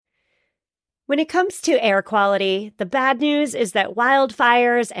When it comes to air quality, the bad news is that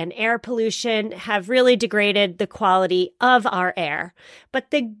wildfires and air pollution have really degraded the quality of our air.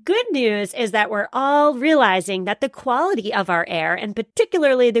 But the good news is that we're all realizing that the quality of our air, and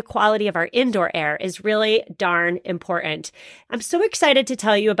particularly the quality of our indoor air, is really darn important. I'm so excited to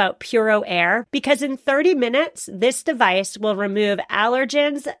tell you about Puro Air because in 30 minutes, this device will remove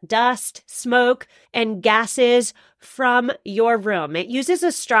allergens, dust, smoke, and gases from your room. It uses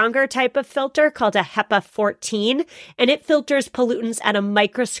a stronger type of filter called a HEPA 14, and it filters pollutants at a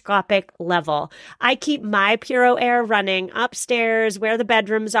microscopic level. I keep my Puro Air running upstairs where the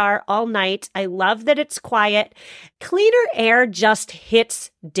bedrooms are all night. I love that it's quiet. Cleaner air just hits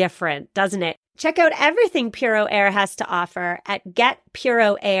different, doesn't it? Check out everything Puro Air has to offer at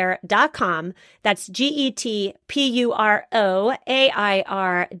getpuroair.com. That's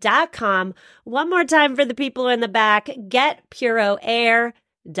GETPUROAIR.com. One more time for the people in the back,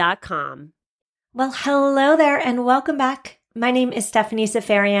 getpuroair.com. Well, hello there and welcome back. My name is Stephanie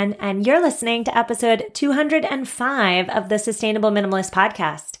Seferian and you're listening to episode 205 of the Sustainable Minimalist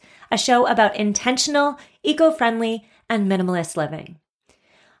Podcast, a show about intentional, eco-friendly, and minimalist living.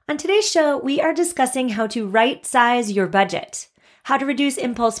 On today's show, we are discussing how to right-size your budget, how to reduce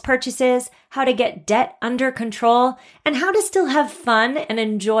impulse purchases, how to get debt under control, and how to still have fun and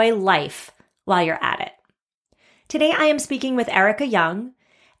enjoy life while you're at it. Today, I am speaking with Erica Young.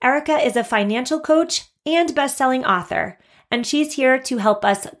 Erica is a financial coach and best-selling author, and she's here to help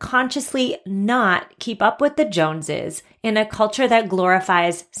us consciously not keep up with the Joneses in a culture that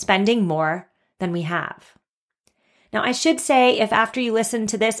glorifies spending more than we have. Now, I should say, if after you listen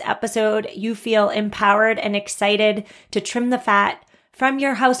to this episode, you feel empowered and excited to trim the fat from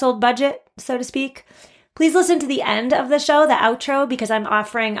your household budget, so to speak, please listen to the end of the show, the outro, because I'm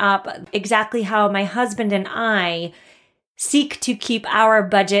offering up exactly how my husband and I seek to keep our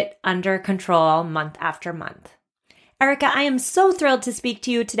budget under control month after month. Erica, I am so thrilled to speak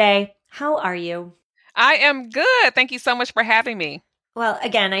to you today. How are you? I am good. Thank you so much for having me. Well,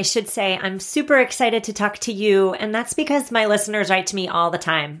 again, I should say I'm super excited to talk to you, and that's because my listeners write to me all the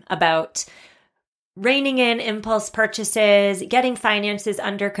time about reining in impulse purchases, getting finances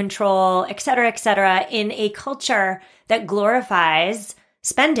under control, et cetera, in a culture that glorifies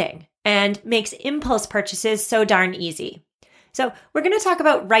spending and makes impulse purchases so darn easy. So we're going to talk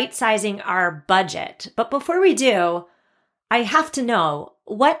about right-sizing our budget, but before we do, I have to know,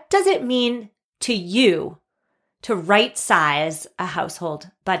 what does it mean to you to right-size a household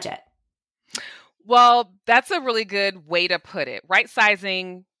budget? Well, that's a really good way to put it.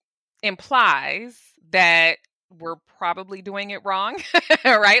 Right-sizing implies that we're probably doing it wrong,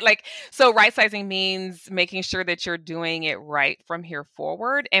 right? So right-sizing means making sure that you're doing it right from here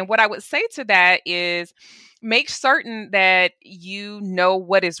forward. And what I would say to that is make certain that you know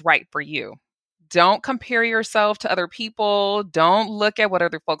what is right for you. Don't compare yourself to other people. Don't look at what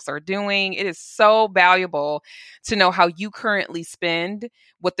other folks are doing. It is so valuable to know how you currently spend,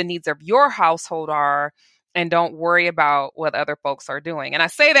 what the needs of your household are, and don't worry about what other folks are doing. And I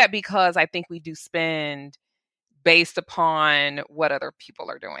say that because I think we do spend based upon what other people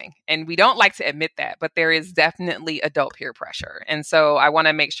are doing. And we don't like to admit that, but there is definitely adult peer pressure. And so I want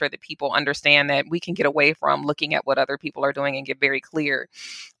to make sure that people understand that we can get away from looking at what other people are doing and get very clear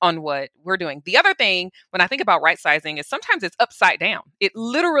on what we're doing. The other thing, when I think about right sizing, is sometimes it's upside down. It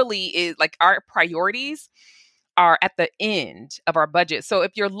literally is like our priorities are at the end of our budget. So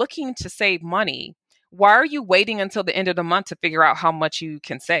if you're looking to save money, why are you waiting until the end of the month to figure out how much you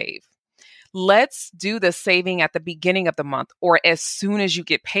can save? Let's do the saving at the beginning of the month or as soon as you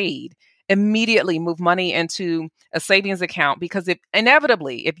get paid. Immediately move money into a savings account, because if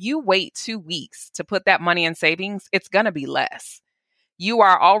you wait 2 weeks to put that money in savings, it's going to be less. You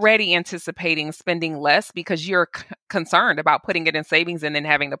are already anticipating spending less because you're concerned about putting it in savings and then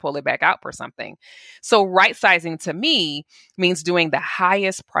having to pull it back out for something. So right sizing to me means doing the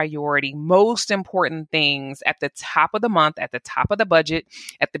highest priority, most important things at the top of the month, at the top of the budget,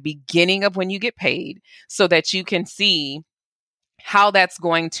 at the beginning of when you get paid, so that you can see how that's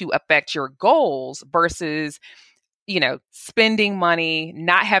going to affect your goals versus spending money,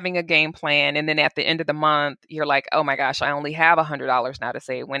 not having a game plan. And then at the end of the month, you're like, oh my gosh, I only have $100 now to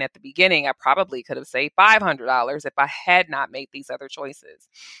save. When at the beginning, I probably could have saved $500 if I had not made these other choices.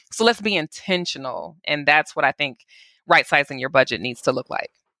 So let's be intentional. And that's what I think right-sizing your budget needs to look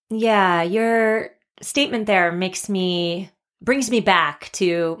like. Yeah, your statement there brings me back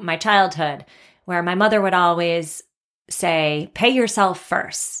to my childhood, where my mother would always say, pay yourself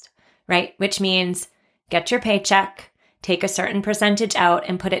first, right? Which means get your paycheck, take a certain percentage out,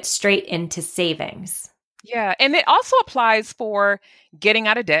 and put it straight into savings. Yeah. And it also applies for getting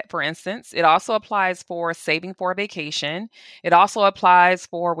out of debt, for instance. It also applies for saving for a vacation. It also applies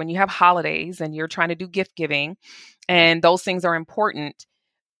for when you have holidays and you're trying to do gift giving, and those things are important.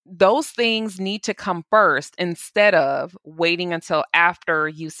 Those things need to come first instead of waiting until after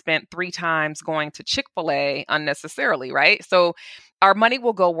you spent 3 times going to Chick-fil-A unnecessarily, right? So our money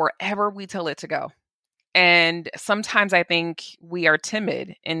will go wherever we tell it to go. And sometimes I think we are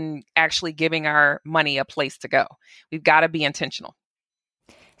timid in actually giving our money a place to go. We've got to be intentional.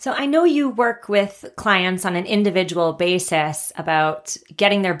 So I know you work with clients on an individual basis about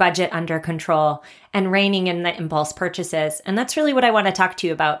getting their budget under control and reining in the impulse purchases. And that's really what I want to talk to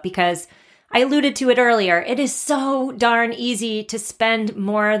you about, because I alluded to it earlier. It is so darn easy to spend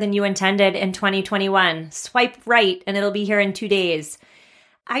more than you intended in 2021. Swipe right and it'll be here in 2 days.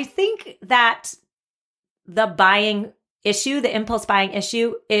 I think that the buying issue, the impulse buying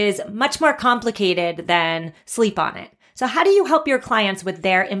issue, is much more complicated than sleep on it. So how do you help your clients with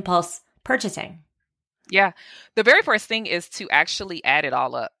their impulse purchasing? Yeah. The very first thing is to actually add it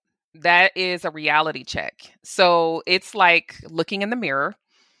all up. That is a reality check. So it's like looking in the mirror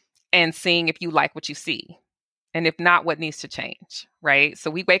and seeing if you like what you see. And if not, what needs to change, right? So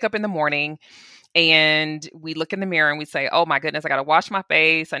we wake up in the morning and we look in the mirror and we say, oh my goodness, I got to wash my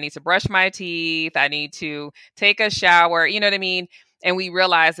face. I need to brush my teeth. I need to take a shower. You know what I mean? And we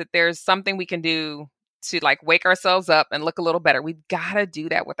realize that there's something we can do to like wake ourselves up and look a little better. We've got to do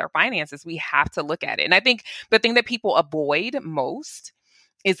that with our finances. We have to look at it. And I think the thing that people avoid most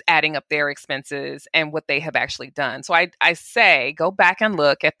is adding up their expenses and what they have actually done. So I say go back and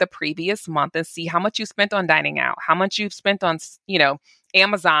look at the previous month and see how much you spent on dining out, how much you've spent on,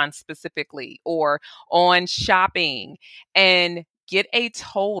 Amazon specifically or on shopping, and get a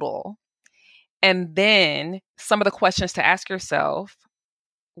total. And then some of the questions to ask yourself: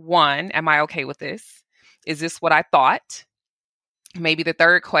 one, am I okay with this? Is this what I thought? Maybe the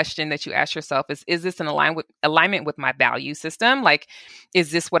third question that you ask yourself is this in alignment with my value system? Like,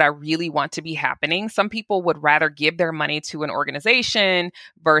 is this what I really want to be happening? Some people would rather give their money to an organization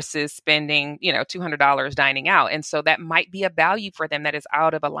versus spending, $200 dining out. And so that might be a value for them that is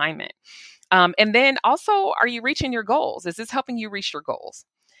out of alignment. And then also, are you reaching your goals? Is this helping you reach your goals?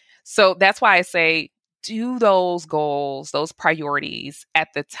 So that's why I say, do those goals, those priorities at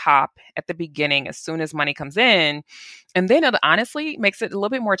the top, at the beginning, as soon as money comes in. And then it honestly makes it a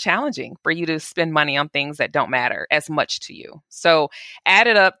little bit more challenging for you to spend money on things that don't matter as much to you. So add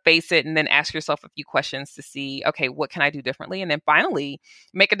it up, face it, and then ask yourself a few questions to see, okay, what can I do differently? And then finally,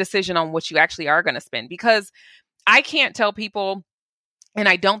 make a decision on what you actually are going to spend. Because I can't tell people, and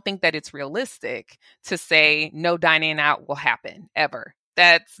I don't think that it's realistic to say no dining out will happen ever.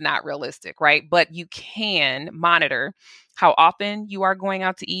 That's not realistic, right? But you can monitor how often you are going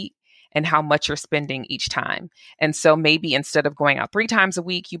out to eat and how much you're spending each time. And so maybe instead of going out 3 times a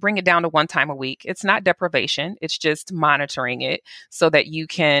week, you bring it down to 1 time a week. It's not deprivation. It's just monitoring it so that you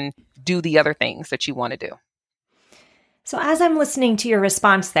can do the other things that you want to do. So as I'm listening to your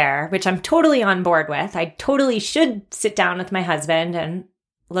response there, which I'm totally on board with, I totally should sit down with my husband and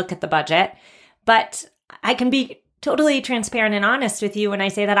look at the budget, but I can be totally transparent and honest with you when I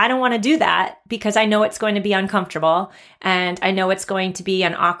say that I don't want to do that because I know it's going to be uncomfortable and I know it's going to be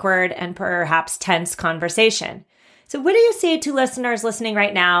an awkward and perhaps tense conversation. So what do you say to listeners listening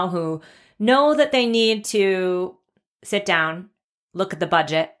right now who know that they need to sit down, look at the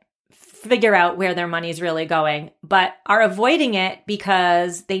budget, figure out where their money's really going, but are avoiding it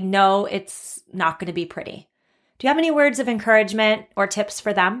because they know it's not going to be pretty? Do you have any words of encouragement or tips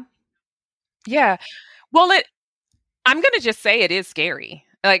for them? Yeah. Well, I'm going to just say it is scary.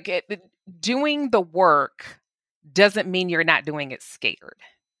 Like doing the work doesn't mean you're not doing it scared.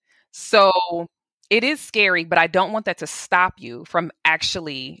 So it is scary, but I don't want that to stop you from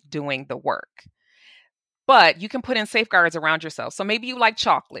actually doing the work. But you can put in safeguards around yourself. So maybe you like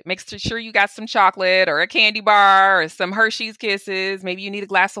chocolate. Make sure you got some chocolate or a candy bar or some Hershey's Kisses. Maybe you need a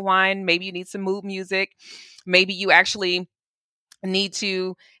glass of wine. Maybe you need some mood music. Maybe you actually need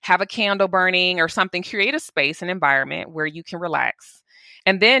to have a candle burning or something. Create a space, an environment where you can relax.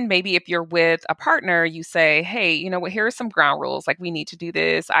 And then maybe if you're with a partner, you say, hey, you know what, here are some ground rules. Like, we need to do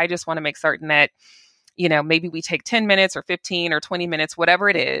this. I just want to make certain that, maybe we take 10 minutes or 15 or 20 minutes, whatever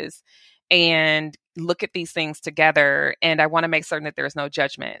it is, and look at these things together. And I want to make certain that there's no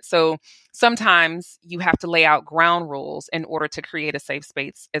judgment. So sometimes you have to lay out ground rules in order to create a safe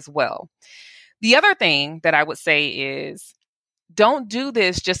space as well. The other thing that I would say is, don't do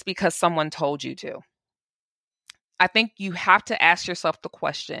this just because someone told you to. I think you have to ask yourself the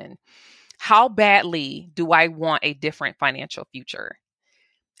question, how badly do I want a different financial future?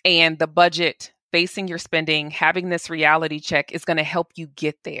 And the budget facing your spending, having this reality check is going to help you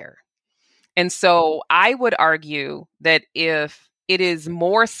get there. And so I would argue that if it is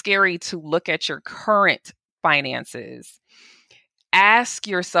more scary to look at your current finances, ask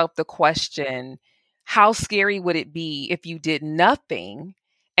yourself the question, how scary would it be if you did nothing?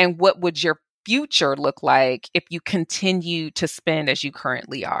 And what would your future look like if you continue to spend as you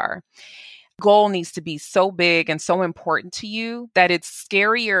currently are? Goal needs to be so big and so important to you that it's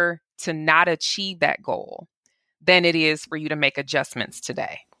scarier to not achieve that goal than it is for you to make adjustments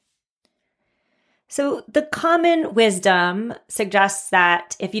today. So the common wisdom suggests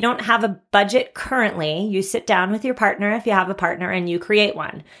that if you don't have a budget currently, you sit down with your partner, if you have a partner, and you create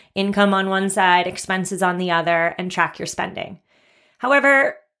one. Income on one side, expenses on the other, and track your spending.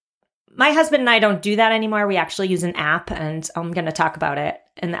 However, my husband and I don't do that anymore. We actually use an app, and I'm going to talk about it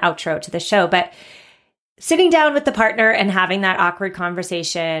in the outro to the show. But sitting down with the partner and having that awkward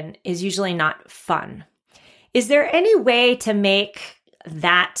conversation is usually not fun. Is there any way to make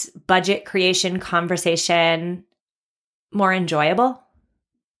that budget creation conversation more enjoyable?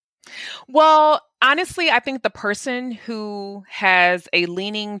 Well, honestly, I think the person who has a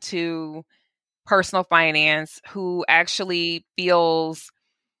leaning to personal finance, who actually feels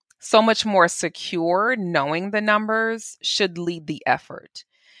so much more secure knowing the numbers, should lead the effort.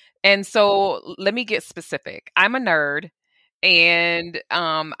 And so let me get specific. I'm a nerd. And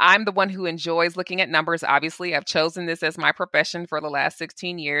I'm the one who enjoys looking at numbers. Obviously, I've chosen this as my profession for the last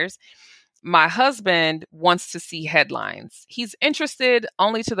 16 years. My husband wants to see headlines. He's interested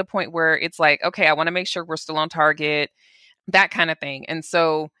only to the point where it's like, okay, I want to make sure we're still on target, that kind of thing. And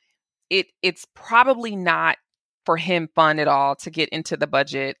so it's probably not for him fun at all to get into the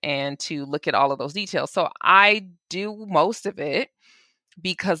budget and to look at all of those details. So I do most of it,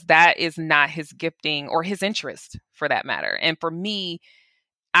 because that is not his gifting or his interest for that matter. And for me,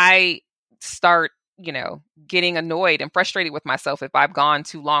 I start, getting annoyed and frustrated with myself if I've gone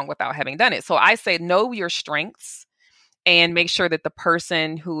too long without having done it. So I say, know your strengths and make sure that the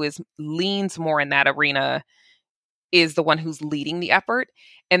person who leans more in that arena is the one who's leading the effort.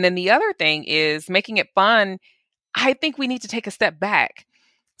 And then the other thing is making it fun. I think we need to take a step back.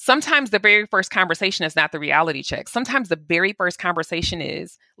 Sometimes the very first conversation is not the reality check. Sometimes the very first conversation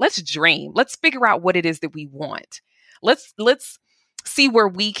is, let's dream. Let's figure out what it is that we want. Let's see where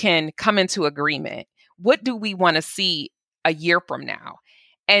we can come into agreement. What do we want to see a year from now?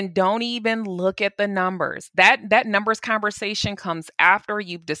 And don't even look at the numbers. That numbers conversation comes after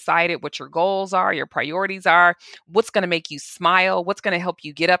you've decided what your goals are, your priorities are, what's going to make you smile, what's going to help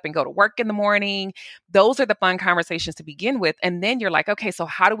you get up and go to work in the morning. Those are the fun conversations to begin with. And then you're like, okay, so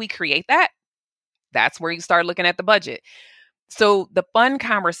how do we create that? That's where you start looking at the budget. So the fun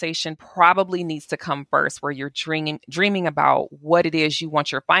conversation probably needs to come first, where you're dreaming about what it is you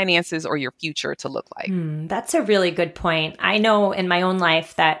want your finances or your future to look like. That's a really good point. I know in my own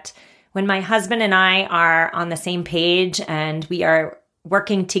life that when my husband and I are on the same page and we are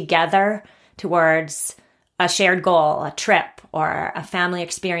working together towards a shared goal, a trip or a family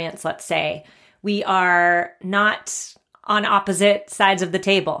experience, let's say, we are not on opposite sides of the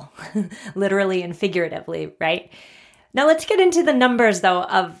table, literally and figuratively, right? Now let's get into the numbers, though,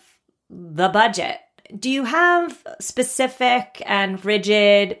 of the budget. Do you have specific and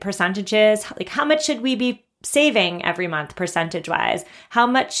rigid percentages? Like, how much should we be saving every month, percentage-wise? How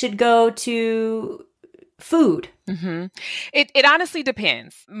much should go to food? Mm-hmm. It honestly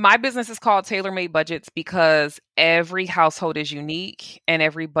depends. My business is called Tailor Made Budgets because every household is unique and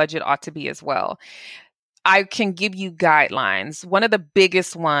every budget ought to be as well. I can give you guidelines. One of the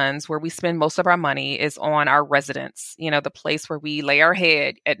biggest ones where we spend most of our money is on our residence, the place where we lay our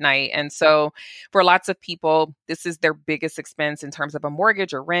head at night. And so for lots of people, this is their biggest expense in terms of a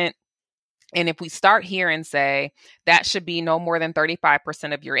mortgage or rent. And if we start here and say that should be no more than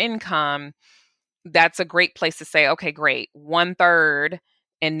 35% of your income, that's a great place to say, okay, great, 1/3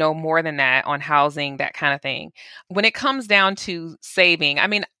 and no more than that on housing, that kind of thing. When it comes down to saving,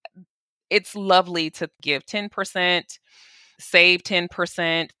 it's lovely to give 10%, save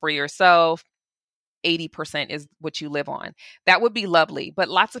 10% for yourself. 80% is what you live on. That would be lovely, but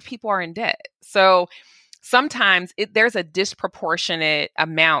lots of people are in debt. So sometimes there's a disproportionate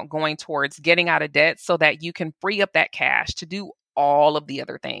amount going towards getting out of debt so that you can free up that cash to do all of the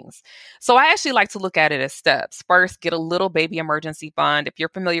other things. So I actually like to look at it as steps. First, get a little baby emergency fund. If you're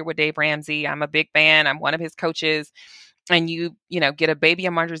familiar with Dave Ramsey, I'm a big fan. I'm one of his coaches. And you get a baby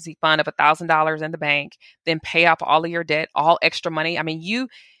emergency fund of $1,000 in the bank, then pay off all of your debt, all extra money. You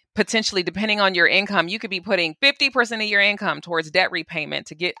potentially, depending on your income, you could be putting 50% of your income towards debt repayment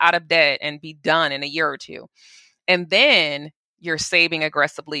to get out of debt and be done in a year or two. And then you're saving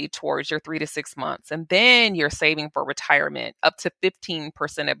aggressively towards your 3 to 6 months. And then you're saving for retirement up to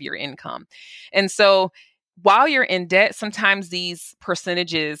 15% of your income. And so while you're in debt, sometimes these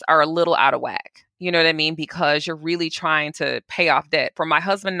percentages are a little out of whack. You know what I mean? Because you're really trying to pay off debt. For my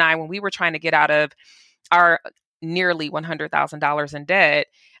husband and I, when we were trying to get out of our nearly $100,000 in debt,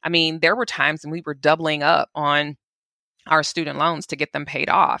 I mean, there were times when we were doubling up on our student loans to get them paid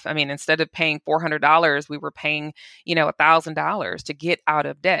off. I mean, instead of paying $400, we were paying, $1,000 to get out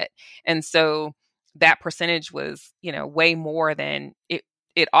of debt. And so that percentage was, way more than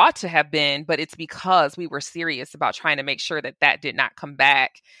it ought to have been, but it's because we were serious about trying to make sure that that did not come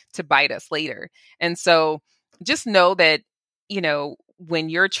back to bite us later. And so just know that, when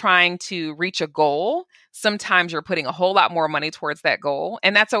you're trying to reach a goal, sometimes you're putting a whole lot more money towards that goal,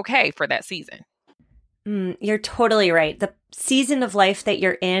 and that's okay for that season. You're totally right. The season of life that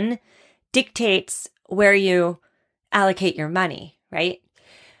you're in dictates where you allocate your money, right?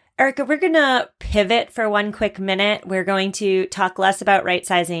 Erica, we're going to pivot for one quick minute. We're going to talk less about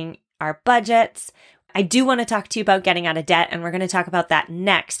right-sizing our budgets. I do want to talk to you about getting out of debt, and we're going to talk about that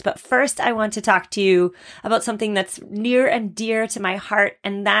next. But first, I want to talk to you about something that's near and dear to my heart,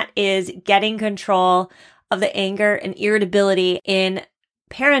 and that is getting control of the anger and irritability in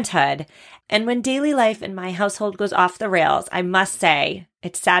parenthood. And when daily life in my household goes off the rails, I must say,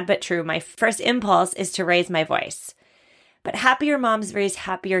 it's sad but true, my first impulse is to raise my voice. But happier moms raise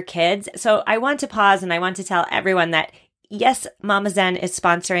happier kids. So I want to pause and I want to tell everyone that yes, Mama Zen is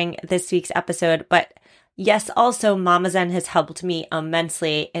sponsoring this week's episode, but yes, also Mama Zen has helped me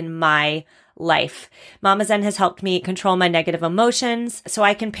immensely in my life. Mama Zen has helped me control my negative emotions so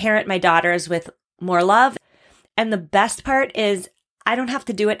I can parent my daughters with more love. And the best part is I don't have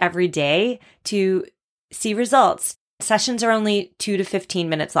to do it every day to see results. Sessions are only 2 to 15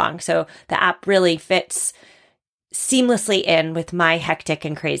 minutes long, so the app really fits seamlessly in with my hectic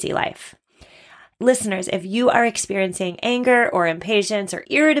and crazy life. Listeners, if you are experiencing anger or impatience or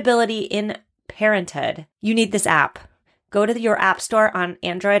irritability in parenthood, you need this app. Go to your app store on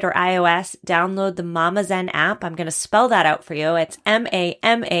Android or iOS, download the Mama Zen app. I'm going to spell that out for you. It's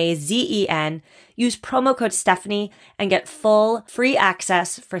MAMAZEN. Use promo code Stephanie and get full free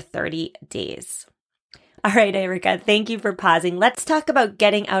access for 30 days. All right, Erica, thank you for pausing. Let's talk about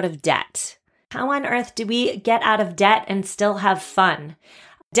getting out of debt. How on earth do we get out of debt and still have fun?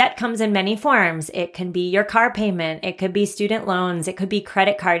 Debt comes in many forms. It can be your car payment. It could be student loans. It could be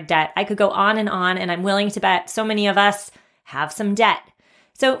credit card debt. I could go on, and I'm willing to bet so many of us have some debt.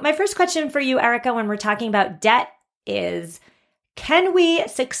 So my first question for you, Erica, when we're talking about debt is, can we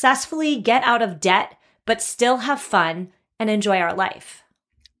successfully get out of debt but still have fun and enjoy our life?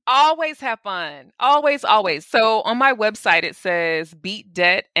 Always have fun. Always, always. So on my website, it says beat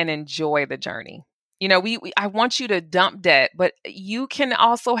debt and enjoy the journey. I want you to dump debt, but you can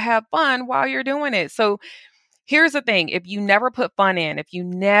also have fun while you're doing it. So here's the thing. If you never put fun in, if you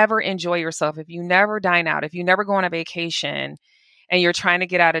never enjoy yourself, if you never dine out, if you never go on a vacation and you're trying to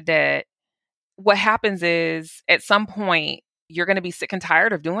get out of debt, what happens is at some point, you're going to be sick and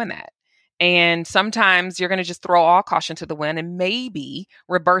tired of doing that. And sometimes you're going to just throw all caution to the wind and maybe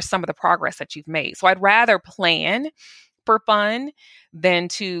reverse some of the progress that you've made. So I'd rather plan for fun than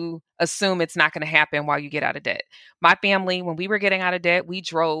to assume it's not going to happen while you get out of debt. My family, when we were getting out of debt, we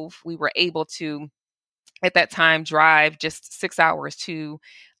were able to, at that time, drive just 6 hours to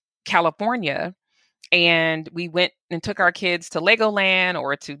California. And we went and took our kids to Legoland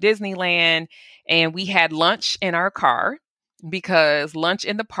or to Disneyland. And we had lunch in our car because lunch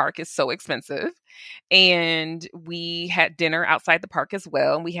in the park is so expensive. And we had dinner outside the park as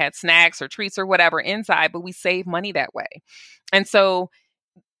well. And we had snacks or treats or whatever inside, but we saved money that way. And so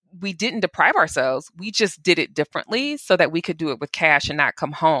we didn't deprive ourselves. We just did it differently so that we could do it with cash and not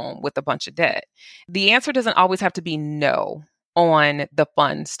come home with a bunch of debt. The answer doesn't always have to be no on the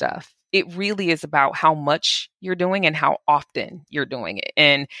fun stuff. It really is about how much you're doing and how often you're doing it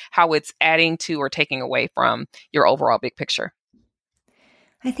and how it's adding to or taking away from your overall big picture.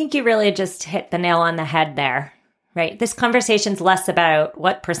 I think you really just hit the nail on the head there, right? This conversation's less about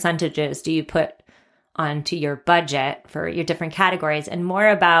what percentages do you put onto your budget for your different categories and more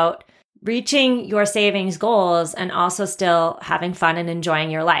about reaching your savings goals and also still having fun and enjoying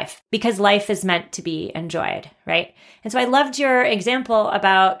your life, because life is meant to be enjoyed, right? And so I loved your example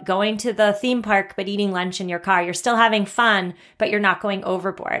about going to the theme park but eating lunch in your car. You're still having fun, but you're not going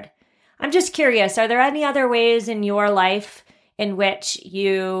overboard. I'm just curious, are there any other ways in your life in which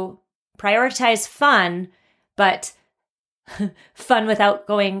you prioritize fun, but fun without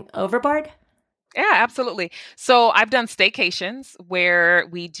going overboard? Yeah, absolutely. So I've done staycations where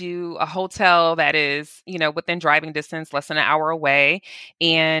we do a hotel that is, within driving distance, less than an hour away.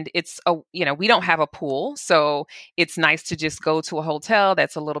 And we don't have a pool. So it's nice to just go to a hotel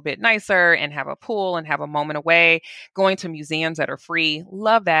that's a little bit nicer and have a pool and have a moment away. Going to museums that are free.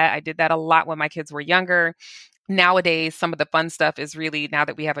 Love that. I did that a lot when my kids were younger. Nowadays, some of the fun stuff is really, now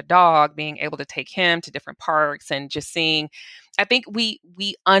that we have a dog, being able to take him to different parks and just seeing. I think we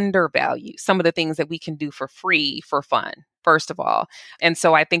undervalue some of the things that we can do for free for fun, first of all. And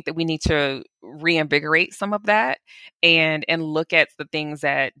so I think that we need to reinvigorate some of that and look at the things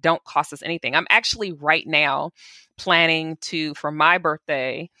that don't cost us anything. I'm actually right now planning to, for my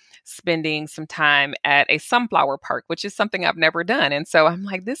birthday, spending some time at a sunflower park, which is something I've never done. And so I'm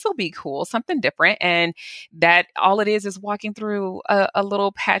like, this will be cool, something different. And that all it is walking through a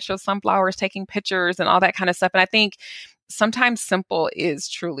little patch of sunflowers, taking pictures and all that kind of stuff. And I think sometimes simple is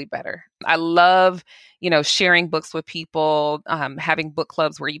truly better. I love, sharing books with people, having book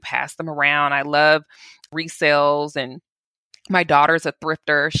clubs where you pass them around. I love resales, and my daughter's a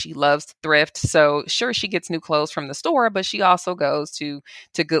thrifter. She loves to thrift. So sure, she gets new clothes from the store, but she also goes to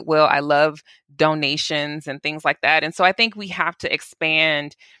Goodwill. I love donations and things like that. And so I think we have to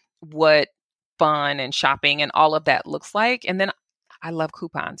expand what fun and shopping and all of that looks like. And then I love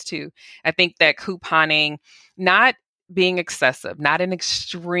coupons too. I think that couponing, not being excessive, not an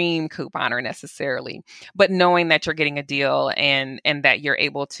extreme couponer necessarily, but knowing that you're getting a deal and that you're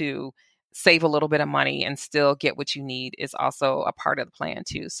able to save a little bit of money and still get what you need is also a part of the plan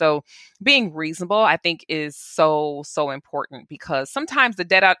too. So being reasonable, I think, is so, so important, because sometimes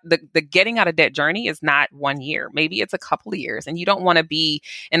the getting out of debt journey is not 1 year. Maybe it's a couple of years, and you don't want to be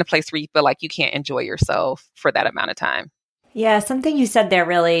in a place where you feel like you can't enjoy yourself for that amount of time. Yeah, something you said there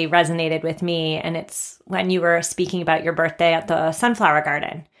really resonated with me. And it's when you were speaking about your birthday at the sunflower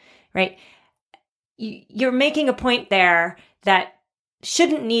garden, right? You're making a point there that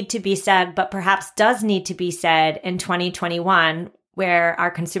shouldn't need to be said, but perhaps does need to be said in 2021, where our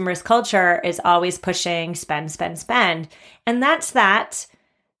consumerist culture is always pushing spend, spend, spend. And that's that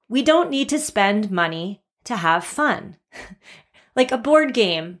we don't need to spend money to have fun. Like a board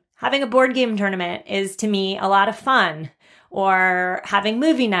game, having a board game tournament is, to me, a lot of fun. Or having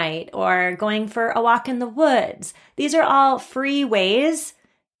movie night, or going for a walk in the woods. These are all free ways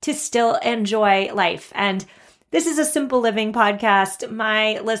to still enjoy life. And this is a Simple Living podcast.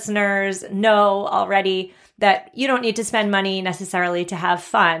 My listeners know already that you don't need to spend money necessarily to have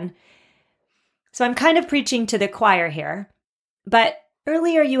fun. So I'm kind of preaching to the choir here. But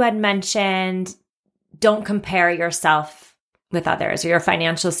earlier you had mentioned don't compare yourself with others, or your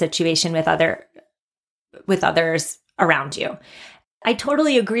financial situation with others around you. I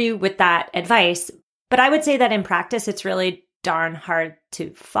totally agree with that advice, but I would say that in practice, it's really darn hard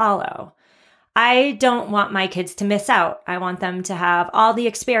to follow. I don't want my kids to miss out. I want them to have all the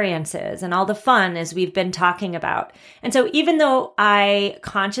experiences and all the fun, as we've been talking about. And so even though I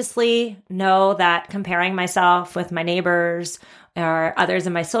consciously know that comparing myself with my neighbors or others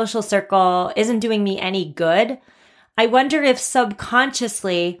in my social circle isn't doing me any good, I wonder if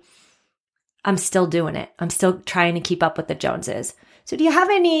subconsciously I'm still doing it. I'm still trying to keep up with the Joneses. So do you have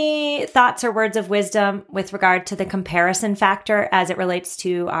any thoughts or words of wisdom with regard to the comparison factor as it relates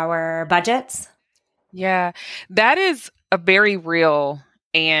to our budgets? Yeah, that is a very real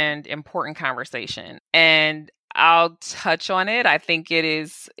and important conversation. And I'll touch on it. I think it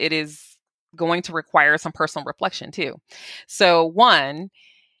is going to require some personal reflection too. So one,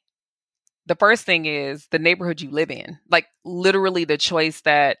 the first thing is the neighborhood you live in, like literally the choice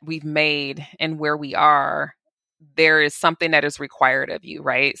that we've made and where we are. There is something that is required of you,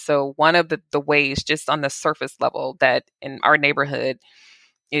 right? So one of the ways, just on the surface level, that in our neighborhood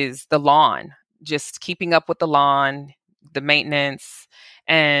is the lawn, just keeping up with the lawn, the maintenance.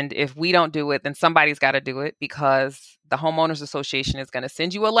 And if we don't do it, then somebody's got to do it, because the homeowners association is going to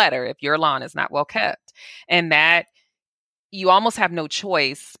send you a letter if your lawn is not well kept. And that you almost have no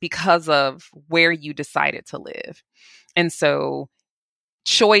choice because of where you decided to live. And so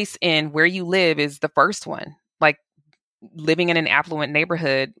choice in where you live is the first one. Like living in an affluent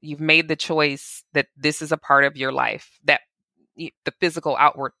neighborhood, you've made the choice that this is a part of your life, that the physical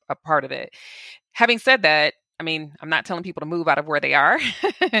outward a part of it. Having said that, I mean, I'm not telling people to move out of where they are,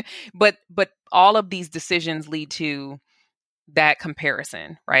 but all of these decisions lead to that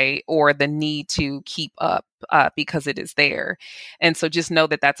comparison, right? Or the need to keep up because it is there. And so just know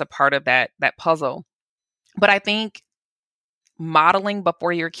that that's a part of that puzzle. But I think modeling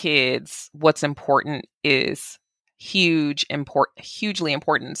before your kids what's important is hugely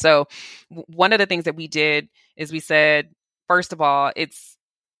important. So one of the things that we did is we said, first of all, it's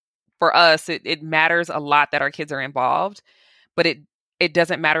for us, it matters a lot that our kids are involved, but it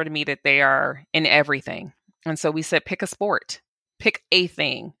doesn't matter to me that they are in everything. And so we said, pick a sport, pick a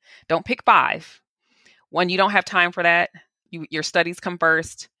thing. Don't pick 5. One, you don't have time for that. Your studies come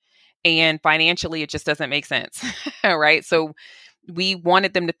first. And financially, it just doesn't make sense. Right. So we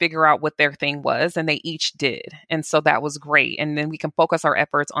wanted them to figure out what their thing was, and they each did. And so that was great. And then we can focus our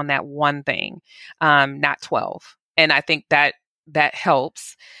efforts on that one thing, not 12. And I think that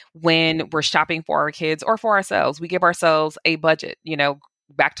helps when we're shopping for our kids or for ourselves. We give ourselves a budget.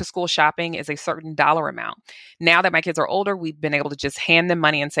 Back to school shopping is a certain dollar amount. Now that my kids are older, we've been able to just hand them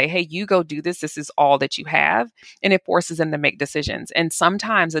money and say, hey, you go do this. This is all that you have. And it forces them to make decisions. And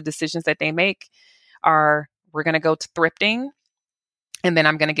sometimes the decisions that they make are, we're going to go to thrifting, and then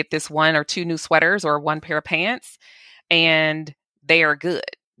I'm going to get this 1 or 2 new sweaters or 1 pair of pants. And they are good.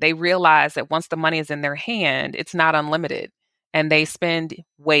 They realize that once the money is in their hand, it's not unlimited, and they spend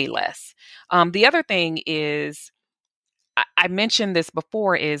way less. The other thing is, I mentioned this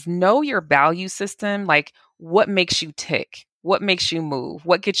before, is know your value system. Like, what makes you tick? What makes you move?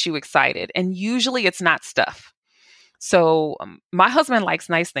 What gets you excited? And usually it's not stuff. So my husband likes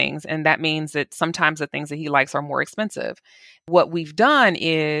nice things, and that means that sometimes the things that he likes are more expensive. What we've done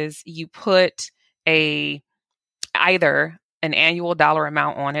is you put either an annual dollar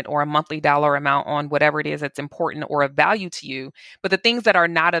amount on it or a monthly dollar amount on whatever it is that's important or of value to you. But the things that are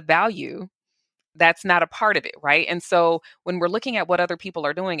not of value, that's not a part of it, right? And so when we're looking at what other people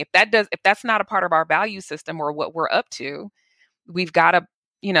are doing, if that's not a part of our value system or what we're up to, we've got to,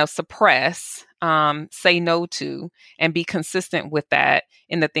 suppress, say no to, and be consistent with that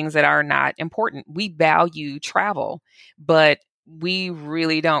in the things that are not important. We value travel, but we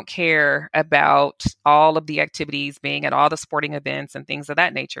really don't care about all of the activities, being at all the sporting events and things of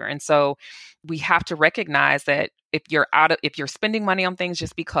that nature. And so we have to recognize that if you're spending money on things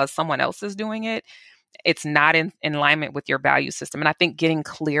just because someone else is doing it, it's not in alignment with your value system. And I think getting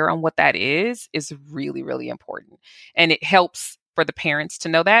clear on what that is really, really important. And it helps for the parents to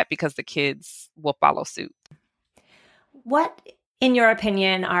know that, because the kids will follow suit. What, in your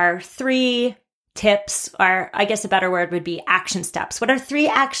opinion, are 3 tips, or I guess a better word would be action steps? What are 3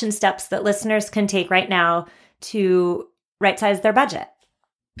 action steps that listeners can take right now to right-size their budget?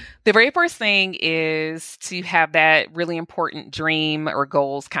 The very first thing is to have that really important dream or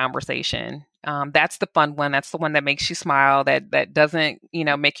goals conversation. That's the fun one. That's the one that makes you smile, that doesn't,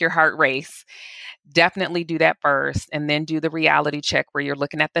 make your heart race. Definitely do that first, and then do the reality check where you're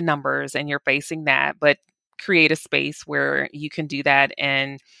looking at the numbers and you're facing that, but create a space where you can do that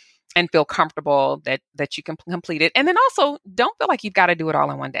and feel comfortable that you can complete it. And then also, don't feel like you've got to do it all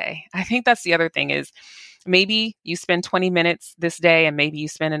in one day. I think that's the other thing is, maybe you spend 20 minutes this day, and maybe you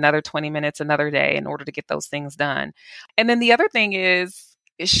spend another 20 minutes another day in order to get those things done. And then the other thing is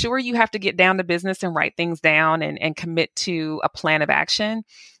sure, you have to get down to business and write things down and commit to a plan of action,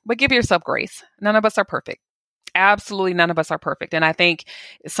 but give yourself grace. None of us are perfect. Absolutely none of us are perfect. And I think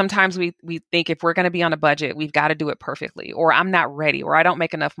sometimes we think if we're going to be on a budget, we've got to do it perfectly, or I'm not ready, or I don't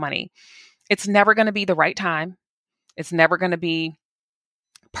make enough money. It's never going to be the right time. It's never going to be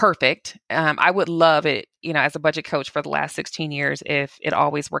perfect. I would love it, as a budget coach for the last 16 years, if it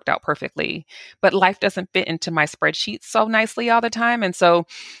always worked out perfectly, but life doesn't fit into my spreadsheet so nicely all the time. And so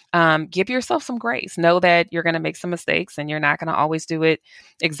give yourself some grace. Know that you're going to make some mistakes, and you're not going to always do it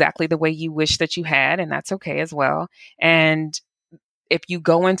exactly the way you wish that you had. And that's okay as well. And if you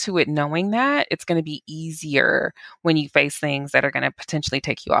go into it knowing that, it's going to be easier when you face things that are going to potentially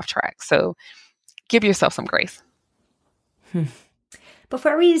take you off track. So give yourself some grace.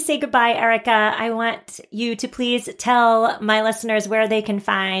 Before we say goodbye, Erica, I want you to please tell my listeners where they can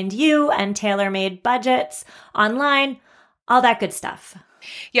find you and Tailor Made Budgets online, all that good stuff.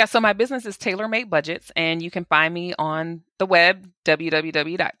 Yeah, so my business is Tailor Made Budgets, and you can find me on the web,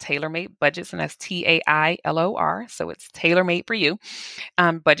 www.tailormadebudgets, and that's TAILOR. So it's tailor made for you,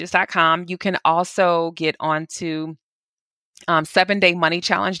 budgets.com. You can also get onto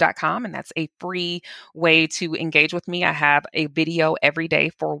 7daymoneychallenge.com, and that's a free way to engage with me. I have a video every day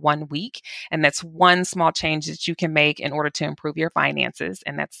for 1 week, and that's one small change that you can make in order to improve your finances.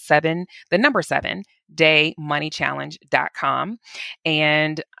 And that's 7daymoneychallenge.com,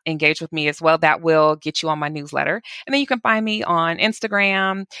 and engage with me as well. That will get you on my newsletter. And then you can find me on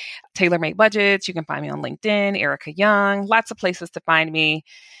Instagram, Tailor Made Budgets. You can find me on LinkedIn, Erica Young, lots of places to find me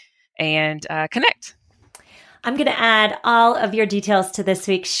and connect. I'm going to add all of your details to this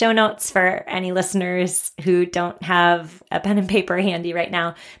week's show notes for any listeners who don't have a pen and paper handy right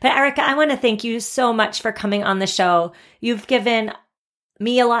now. But Erica, I want to thank you so much for coming on the show. You've given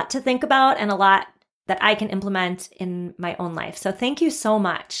me a lot to think about and a lot that I can implement in my own life. So thank you so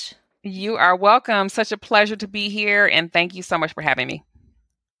much. You are welcome. Such a pleasure to be here. And thank you so much for having me.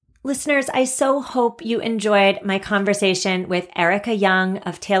 Listeners, I so hope you enjoyed my conversation with Erica Young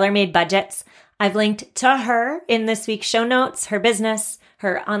of TaylorMade Budgets. I've linked to her in this week's show notes, her business,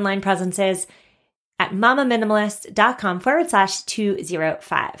 her online presences at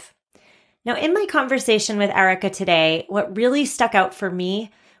mamaminimalist.com/205. Now, in my conversation with Erica today, what really stuck out for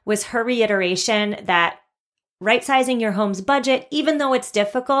me was her reiteration that right-sizing your home's budget, even though it's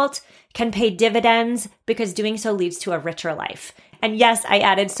difficult, can pay dividends because doing so leads to a richer life. And yes, I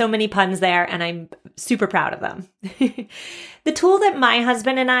added so many puns there, and I'm super proud of them. The tool that my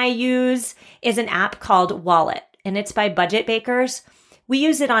husband and I use is an app called Wallet, and it's by Budget Bakers. We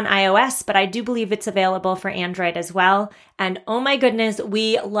use it on iOS, but I do believe it's available for Android as well. And oh my goodness,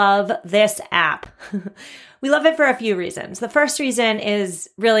 we love this app. We love it for a few reasons. The first reason is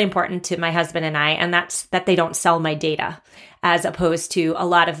really important to my husband and I, and that's that they don't sell my data, as opposed to a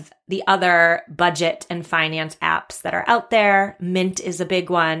lot of the other budget and finance apps that are out there. Mint is a big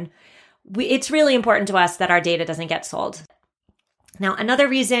one. It's really important to us that our data doesn't get sold. Now, another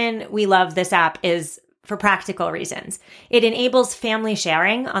reason we love this app is for practical reasons. It enables family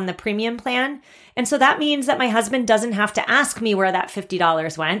sharing on the premium plan. And so that means that my husband doesn't have to ask me where that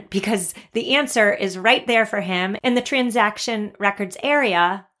 $50 went, because the answer is right there for him in the transaction records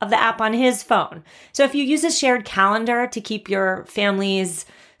area of the app on his phone. So if you use a shared calendar to keep your family's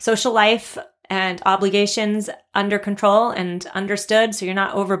social life and obligations under control and understood so you're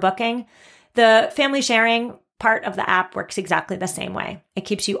not overbooking, the family sharing part of the app works exactly the same way. It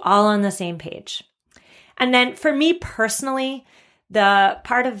keeps you all on the same page. And then for me personally, the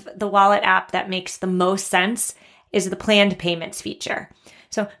part of the Wallet app that makes the most sense is the planned payments feature.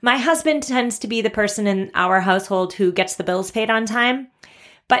 So my husband tends to be the person in our household who gets the bills paid on time.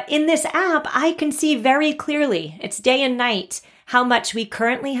 But in this app, I can see very clearly, it's day and night, how much we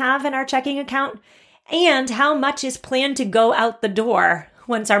currently have in our checking account and how much is planned to go out the door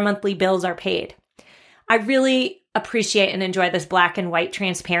once our monthly bills are paid. I really appreciate and enjoy this black and white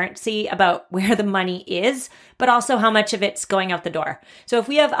transparency about where the money is, but also how much of it's going out the door. So if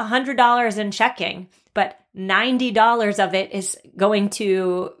we have $100 in checking, but $90 of it is going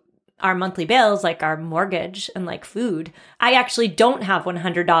to our monthly bills, like our mortgage and like food, I actually don't have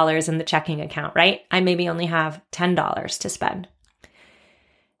 $100 in the checking account, right? I maybe only have $10 to spend.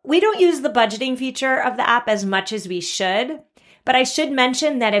 We don't use the budgeting feature of the app as much as we should. But I should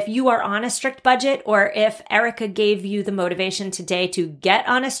mention that if you are on a strict budget, or if Erica gave you the motivation today to get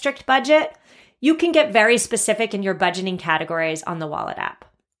on a strict budget, you can get very specific in your budgeting categories on the Wallet app.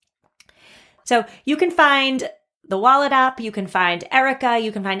 So you can find the Wallet app, you can find Erica,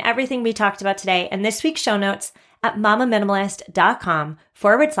 you can find everything we talked about today in this week's show notes at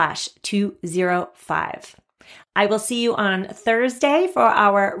mamaminimalist.com/205. I will see you on Thursday for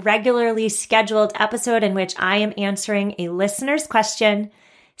our regularly scheduled episode in which I am answering a listener's question.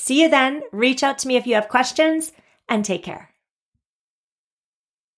 See you then. Reach out to me if you have questions, and take care.